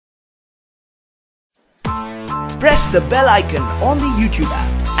Press the bell icon on the YouTube app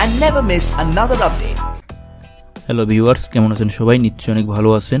and never miss another update. Hello viewers, কেমন আছেন সবাই? নিশ্চয়ই অনেক ভালো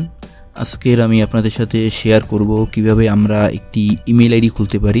আছেন। আজকের আমি আপনাদের সাথে শেয়ার করব কিভাবে আমরা একটি ইমেল আইডি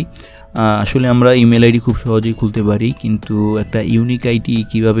খুলতে পারি। আসলে আমরা ইমেল আইডি খুব সহজেই খুলতে পারি, কিন্তু একটা ইউনিক আইডি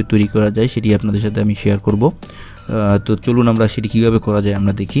কিভাবে তৈরি করা যায় সেটি আপনাদের সাথে আমি শেয়ার করব। তো চলুন আমরা সেটি কিভাবে করা যায়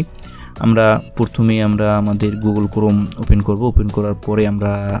আমরা দেখি। আমরা প্রথমে আমাদের গুগল ক্রোম ওপেন করব। ওপেন করার পরে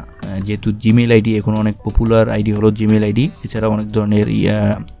আমরা যেহেতু জিমেল আইডি এখন অনেক পপুলার আইডি হলো জিমেল আইডি, এছাড়া অনেক ধরনের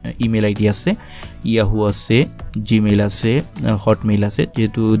ইমেল আইডি আছে, ইয়াহু আছে, জিমেল আছে, হটমেইল আছে।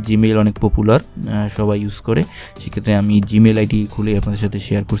 যেহেতু জিমেল অনেক পপুলার, সবাই ইউজ করে, সেক্ষেত্রে আমি জিমেল আইডি খুলে আপনাদের সাথে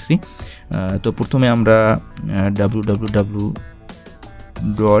শেয়ার করছি। তো প্রথমে আমরা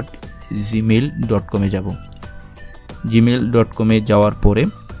www.gmail.com যাব। gmail.com যাওয়ার পরে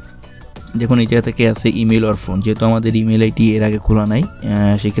দেখুন এই জায়গা থেকে আছে ইমেল অর ফোন। যেহেতু আমাদের ইমেল আইডি এর আগে খোলা নাই,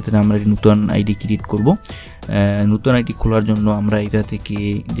 সেক্ষেত্রে আমরা নতুন আইডি ক্রিয়েট করব। নতুন আইডি খোলার জন্য আমরা এই জায়গা থেকে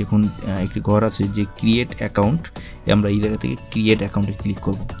দেখুন একটি ঘর আছে যে ক্রিয়েট অ্যাকাউন্ট, আমরা এই জায়গা থেকে ক্রিয়েট অ্যাকাউন্টে ক্লিক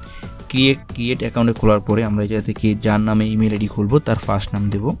করব। ক্রিয়েট অ্যাকাউন্টে খোলার পরে আমরা এই জায়গা থেকে যার নামে ইমেল আইডি খুলব তার ফার্স্ট নাম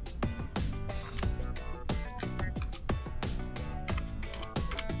দেব।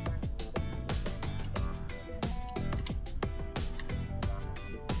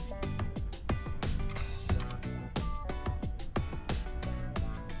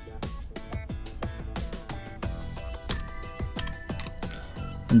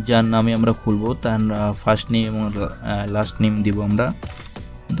 যার নামে আমরা খুলব তার ফার্স্ট নেম এবং লাস্ট নেম দেব আমরা।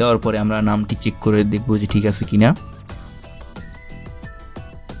 দেওয়ার পরে আমরা নামটি চেক করে দেখব যে ঠিক আছে কিনা।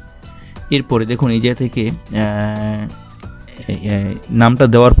 এরপরে দেখুন এই জায়গা থেকে নামটা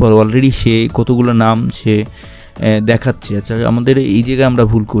দেওয়ার পর অলরেডি সে কতগুলো নাম সে দেখাচ্ছে। আচ্ছা, আমাদের এই জায়গায় আমরা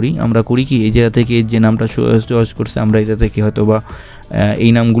ভুল করি। আমরা করি কি, এই জায়গা থেকে যে নামটা চয়েস করছে আমরা এই জায়গা থেকে হয়তো বা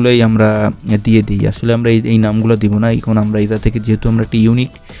এই নামগুলোই আমরা দিয়ে দিই। আসলে আমরা এই নামগুলো দিব না। এখন আমরা এই জায়গা থেকে যেহেতু আমরা একটি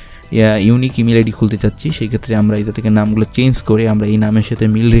ইউনিক ইমেল আইডি খুলতে চাচ্ছি, সেই ক্ষেত্রে আমরা এই জায়গা থেকে নামগুলো চেঞ্জ করে আমরা এই নামের সাথে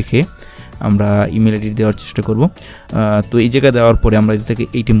মিল রেখে আমরা ইমেল আইডি দেওয়ার চেষ্টা করব। তো এই জায়গা দেওয়ার পরে আমরা এই জায়গা থেকে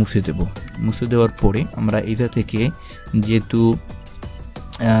এইটি মুছে দেব। মুছে দেওয়ার পরে আমরা এই জায়গা থেকে যেহেতু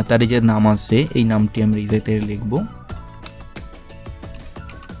তার যে নাম আছে এই নামটি আমরা এই জায়গাতে লিখব।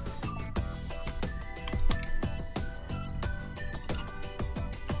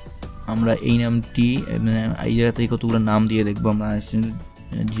 আমরা এই নামটি এই জায়গা থেকে কতগুলো নাম দিয়ে দেখবো। আমরা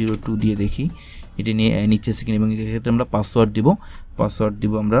 02 দিয়ে দেখি এটি নিচ্ছে আছে কিনা, এবং এই ক্ষেত্রে আমরা পাসওয়ার্ড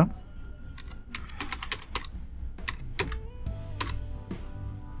দিব আমরা।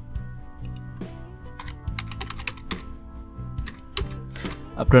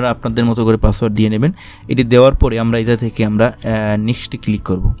 আপনারা আপনাদের মতো করে পাসওয়ার্ড দিয়ে নেবেন। এটি দেওয়ার পরে আমরা এই জায়গা থেকে আমরা নেক্সট ক্লিক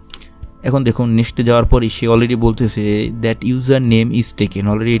করব। এখন দেখুন নেক্সটে যাওয়ার পরে সে অলরেডি বলতেছে that user name is taken.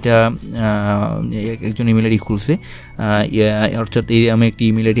 Already এটা একজন ইমেল আইডি খুলছে, অর্থাৎ এই নামে একটি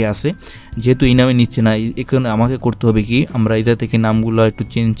ইমেল আইডি আছে। যেহেতু এই নামে নিচ্ছে না, এখন আমাকে করতে হবে কি, আমরা এই জায়গা থেকে নামগুলো একটু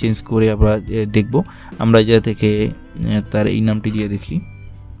চেঞ্জ করে আমরা দেখব। আমরা এই জায়গা থেকে তার এই নামটি দিয়ে দেখি।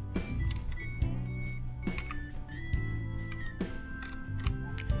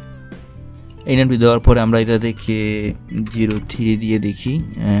 এই নামটি দেওয়ার পরে আমরা এটা থেকে 03 দিয়ে দেখি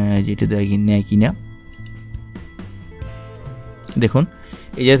যেটা নেয় কিনা। দেখুন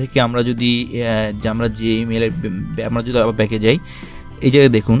এই জায়গা থেকে আমরা যদি যে ইমেল আমরা যদি আবার ব্যাকে যাই, এই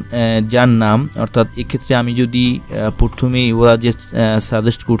জায়গায় দেখুন যার নাম, অর্থাৎ এক্ষেত্রে আমি যদি প্রথমেই ওরা যে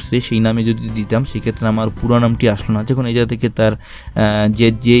সাজেস্ট করছে সেই নামে যদি দিতাম, সেক্ষেত্রে আমার পুরো নামটি আসলো না। যখন এই জায়গা থেকে তার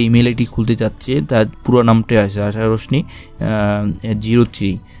যে ইমেল আইডি খুলতে যাচ্ছে তার পুরো নামটাই আসে, আশা রোশনি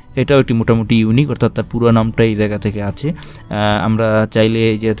 03। এটাও একটি মোটামুটি ইউনিক, অর্থাৎ তার পুরো নামটা এই জায়গা থেকে আছে। আমরা চাইলে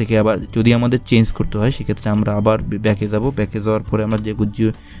এই জায়গা থেকে আবার যদি আমাদের চেঞ্জ করতে হয়, সেক্ষেত্রে আমরা আবার ব্যাকে যাব। ব্যাকে যাওয়ার পরে আমরা যে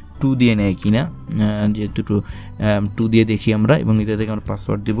 2 দিয়ে নেয় কিনা, যেহেতু 2 দিয়ে দেখি আমরা, এবং এই জায়গা থেকে আমরা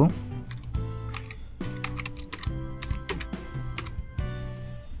পাসওয়ার্ড দেব।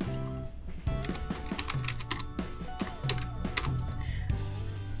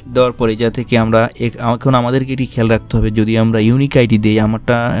 দেওয়ার পরে যা থেকে আমরা এখন আমাদেরকে এটি খেয়াল রাখতে হবে, যদি আমরা ইউনিক আইডি দিই,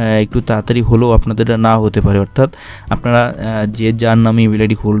 আমারটা একটু তাড়াতাড়ি হলেও আপনাদেরটা না হতে পারে। অর্থাৎ আপনারা যার নামে ইমেল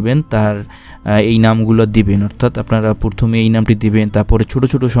আইডি খুলবেন তার এই নামগুলো দিবেন। অর্থাৎ আপনারা প্রথমে এই নামটি দিবেন, তারপরে ছোট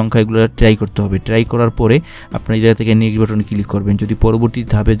ছোট সংখ্যাগুলো ট্রাই করতে হবে। ট্রাই করার পরে আপনার এই জায়গা থেকে নেক্সট বাটনে ক্লিক করবেন। যদি পরবর্তী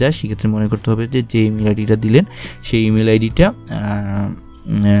ধাপে যায়, সেক্ষেত্রে মনে করতে হবে যে ইমেল আইডিটা দিলেন সেই ইমেল আইডিটা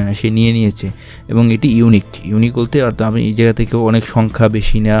সে নিয়েছে এবং এটি ইউনিক বলতে অর্থাৎ আমি এই জায়গা থেকে অনেক সংখ্যা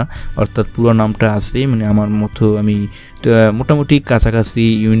বেশি না, অর্থাৎ পুরো নামটা আছে মানে আমার মতো আমি মোটামুটি কাছাকাছি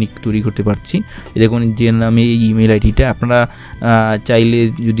ইউনিক তৈরি করতে পারছি। দেখুন যে নামে এই ইমেল আইডিটা আপনারা চাইলে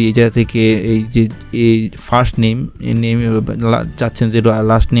যদি এই জায়গা থেকে এই যে এই ফার্স্ট নেম চাচ্ছেন যে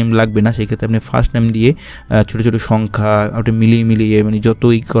লাস্ট নেম লাগবে না, সেক্ষেত্রে আপনি ফার্স্ট নেম দিয়ে ছোটো ছোটো সংখ্যা আপনি মিলিয়ে মানে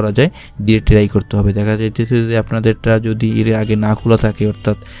যতই করা যায় দিয়ে ট্রাই করতে হবে। দেখা যাইতেছে যে আপনাদেরটা যদি এর আগে না খোলা থাকে,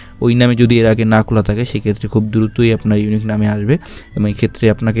 অর্থাৎ ওই নামে যদি এর আগে না খোলা থাকে, সেক্ষেত্রে খুব দ্রুতই আপনার ইউনিক নামে আসবে এবং এই ক্ষেত্রে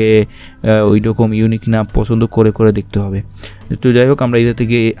আপনাকে ওই রকম ইউনিক নাম পছন্দ করে দেখতে হবে। তো যাই হোক, আমরা এটা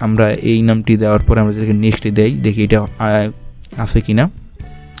থেকে আমরা এই নামটি দেওয়ার পরে আমরা এটাকে নেক্সটে দেই, দেখি এটা আছে কি না।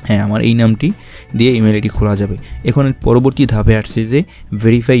 হ্যাঁ, আমার এই নামটি দিয়ে ইমেল আইডি খোলা যাবে। এখন পরবর্তী ধাপে আসছে যে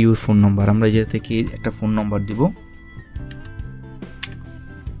ভেরিফাই ইউর ফোন নাম্বার। আমরা এটা থেকে একটা ফোন নাম্বার দিব।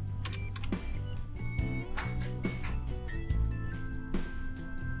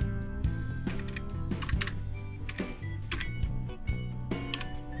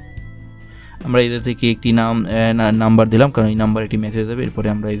 আমরা এদের থেকে একটি নাম্বার দিলাম, কারণ এই নাম্বার একটি মেসেজ যাবে। এরপরে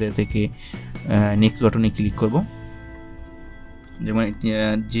আমরা এদের থেকে নেক্সট বাটনে ক্লিক করব। যেমন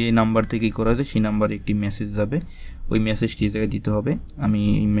যে নাম্বার থেকে করা হয়েছে সেই নাম্বারে একটি মেসেজ যাবে, ওই মেসেজটি জায়গায় দিতে হবে। আমি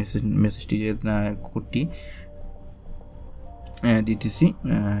এই মেসেজটি কোডটি দিতেছি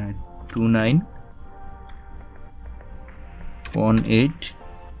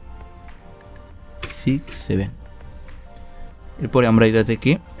 291867। এরপরে আমরা এই জায়গা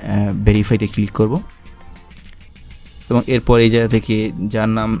থেকে ভেরিফাইতে ক্লিক করব এবং এরপর এই জায়গা থেকে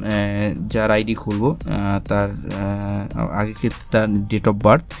যার আইডি খুলব তার আগে ক্ষেত্রে তার ডেট অফ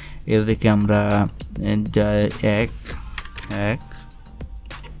বার্থ, এটা থেকে আমরা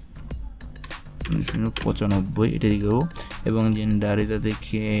 1/1/1995 এটা লিখব এবং জেন্ডার এটা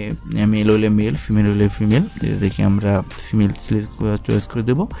থেকে মেল হলে মেল, ফিমেল হলে ফিমেল, এটা থেকে আমরা ফিমেল চয়েস করে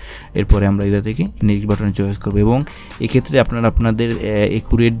দেব। এরপরে আমরা এটা থেকে নেক্সট বাটনে চয়েস করব এবং এক্ষেত্রে আপনাদের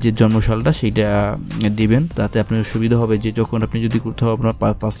একুরেট যে জন্মসালটা সেইটা দিবেন, তাতে আপনার সুবিধা হবে যে যখন আপনি যদি কোথাও আপনার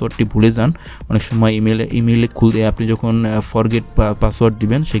পাসওয়ার্ডটি ভুলে যান, অনেক সময় ইমেলে খুলতে আপনি যখন ফরগেট পাসওয়ার্ড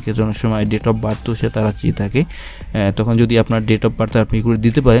দিবেন, সেক্ষেত্রে অনেক সময় ডেট অফ বার্থও সে তারা চেয়ে থাকে। তখন যদি আপনার ডেট অফ বার্থ আপনি করে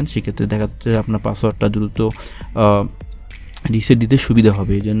দিতে পারেন, সেক্ষেত্রে দেখা যাচ্ছে আপনার পাসওয়ার্ডটা দ্রুত রিসেট দিতে সুবিধা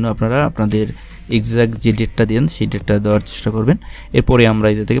হবে। এই জন্য আপনারা আপনাদের এক্সাক্ট যে ডেটটা দেন সেই ডেটটা দেওয়ার চেষ্টা করবেন। এরপরে আমরা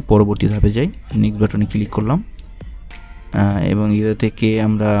এটা থেকে পরবর্তী ধাপে যাই, নেক্সট বাটনে ক্লিক করলাম এবং এটা থেকে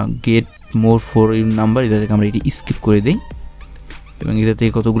আমরা get more for your number, এটা থেকে আমরা এটি স্কিপ করে দিই এবং এটা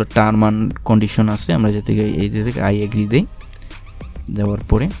থেকে কতগুলো টার্ম অ্যান্ড কন্ডিশন আছে, আমরা এটা থেকে আই এগ্রি দিই। দেওয়ার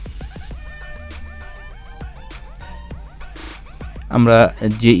পরে আমরা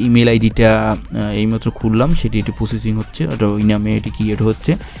যে ইমেল আইডিটা এইমাত্র খুললাম সেটি এটি প্রসেসিং হচ্ছে, ওটা ওই নামে এটি ক্রিয়েট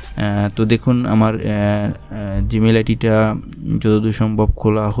হচ্ছে। তো দেখুন আমার জিমেল আইডিটা যতদূর সম্ভব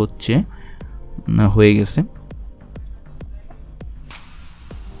খোলা হচ্ছে, হয়ে গেছে।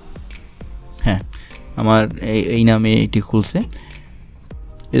 হ্যাঁ, আমার এই নামে এটি খুলছে।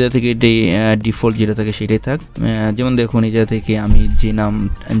 এটা থেকে এটাই ডিফল্ট যেটা থাকে সেটাই থাক। যেমন দেখুন এই জায়গা থেকে আমি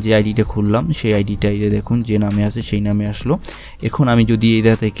যে আইডিটা খুললাম সেই আইডিটা এই যে দেখুন যে নামে আছে সেই নামে আসলো। এখন আমি যদি এই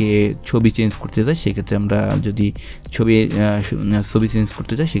জায়গা থেকে ছবি চেঞ্জ করতে চাই, সেক্ষেত্রে আমরা যদি ছবি চেঞ্জ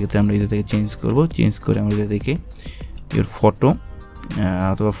করতে চাই, সেক্ষেত্রে আমরা এই জায়গা থেকে চেঞ্জ করে আমরা এই জায়গা থেকে ইউর ফটো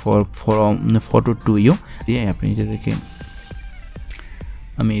অথবা ফটো টু ইউ দিয়ে আপনি এই জায়গা থেকে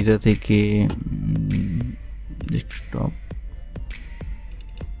আমি এই জায়গা থেকে ডেস্কটপ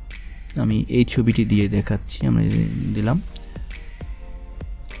আমি এই ছবিটি দিয়ে দেখাচ্ছি। আমরা দিলাম,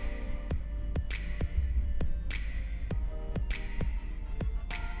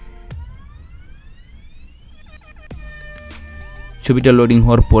 ছবিটা লোডিং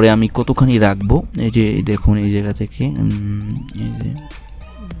হওয়ার পরে আমি কতখানি রাখবো, এই যে দেখুন এই জায়গা থেকে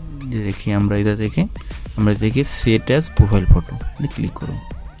দেখি আমরা এটা থেকে set as profile photo click করব।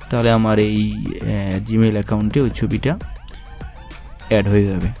 তাহলে আমার এই জিমেল অ্যাকাউন্টে ওই ছবিটা অ্যাড হয়ে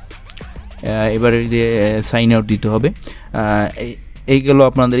যাবে। এবারে সাইন আউট দিতে হবে। এই গেল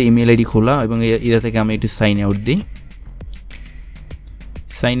আপনাদের ইমেল আইডি খোলা এবং এটা থেকে আমি একটি সাইন আউট দিই।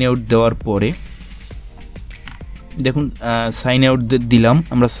 সাইন আউট দেওয়ার পরে দেখুন সাইন আউট দিলাম।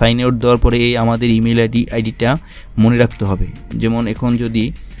 আমরা সাইন আউট দেওয়ার পরে এই আমাদের ইমেল আইডিটা মনে রাখতে হবে। যেমন এখন যদি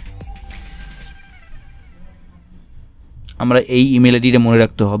আমরা এই ইমেল আইডিটা মনে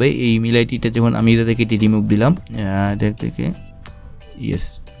রাখতে হবে, এই ইমেল আইডিটা যখন আমি এটা থেকে রিমুভ দিলাম এটা থেকে ইয়েস।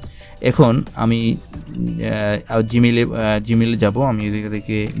 এখন আমি জিমেলে যাব। আমি এই জায়গা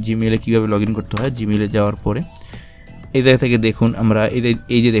থেকে জিমেলে কীভাবে লগ ইন করতে হয়, জিমেলে যাওয়ার পরে এই জায়গা থেকে দেখুন আমরা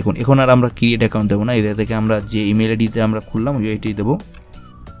এই যে দেখুন এখন আর আমরা ক্রিয়েট অ্যাকাউন্ট দেবো না। এই জায়গা থেকে আমরা যে ইমেল আইডিতে আমরা খুললাম ওই আইডি দেবো।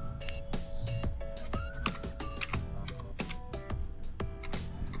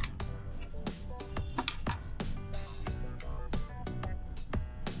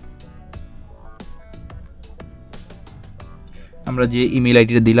 আমরা যে ইমেল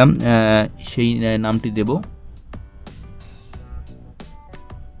আইডিটা দিলাম সেই নামটি দেব।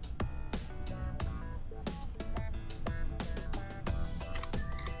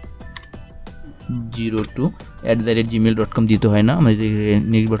 gmail.com দিতে হয় না, আমরা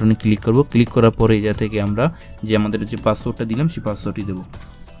নেক্সট বাটনে ক্লিক করব। ক্লিক করার পরে এই থেকে আমরা যে আমাদের যে পাসওয়ার্ডটা দিলাম সেই পাসওয়ার্ডটি দেব।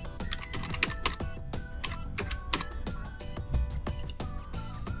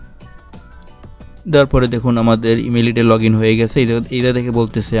 দেওয়ার পরে দেখুন আমাদের ইমেল আইডি লগ ইন হয়ে গেছে। এইটা থেকে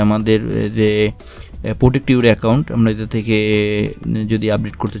বলতেছে আমাদের যে প্রোটেক্ট ইউর অ্যাকাউন্ট, আমরা এটা থেকে যদি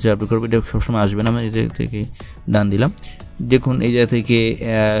আপডেট করতে চাই আপডেট করবো, এটা সবসময় আসবে না, আমরা এটা থেকে ডান দিলাম। দেখুন এই জায়গা থেকে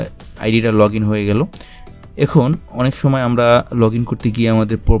আইডিটা লগ ইন হয়ে গেল। এখন অনেক সময় আমরা লগ ইন করতে গিয়ে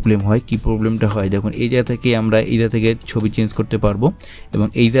আমাদের প্রবলেম হয়। কি প্রবলেমটা হয় দেখুন, এই জায়গা থেকে আমরা এই জায়গা থেকে ছবি চেঞ্জ করতে পারবো, এবং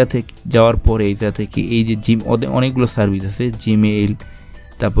এই জায়গা থেকে যাওয়ার পরে এই জায়গা থেকে এই যে অনেকগুলো সার্ভিস আছে, জিমেইল,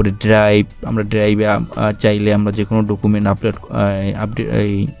 তারপরে ড্রাইভ, আমরা ড্রাইভে চাইলে আমরা যে কোনো ডকুমেন্ট আপডেট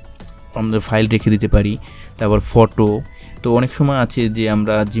আমাদের ফাইল রেখে দিতে পারি, তারপর ফটো। তো অনেক সময় আছে যে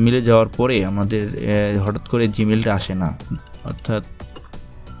আমরা জিমেলে যাওয়ার পরে আমাদের হঠাৎ করে জিমেলটা আসে না, অর্থাৎ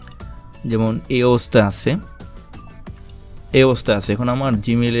যেমন এই অবস্থা আছে। এখন আমার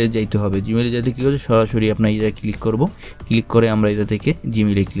জিমেলে যাইতে হবে। জিমেলে যাইতে কী হচ্ছে, সরাসরি আপনার এই জায়গায় ক্লিক করব। ক্লিক করে আমরা এই জায়গা থেকে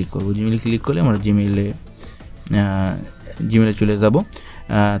জিমেলে ক্লিক করব। জিমেলে ক্লিক করলে আমরা জিমেলে চলে যাব।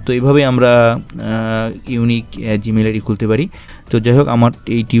 তো এইভাবে আমরা ইউনিক জিমেল আইডি খুলতে পারি। তো যাই হোক, আমার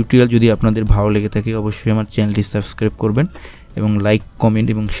এই টিউটোরিয়াল যদি আপনাদের ভালো লেগে থাকে অবশ্যই আমার চ্যানেলটি সাবস্ক্রাইব করবেন এবং লাইক, কমেন্ট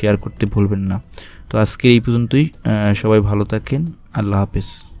এবং শেয়ার করতে ভুলবেন না। তো আজকের এই পর্যন্তই। সবাই ভালো থাকেন। আল্লাহ হাফেজ।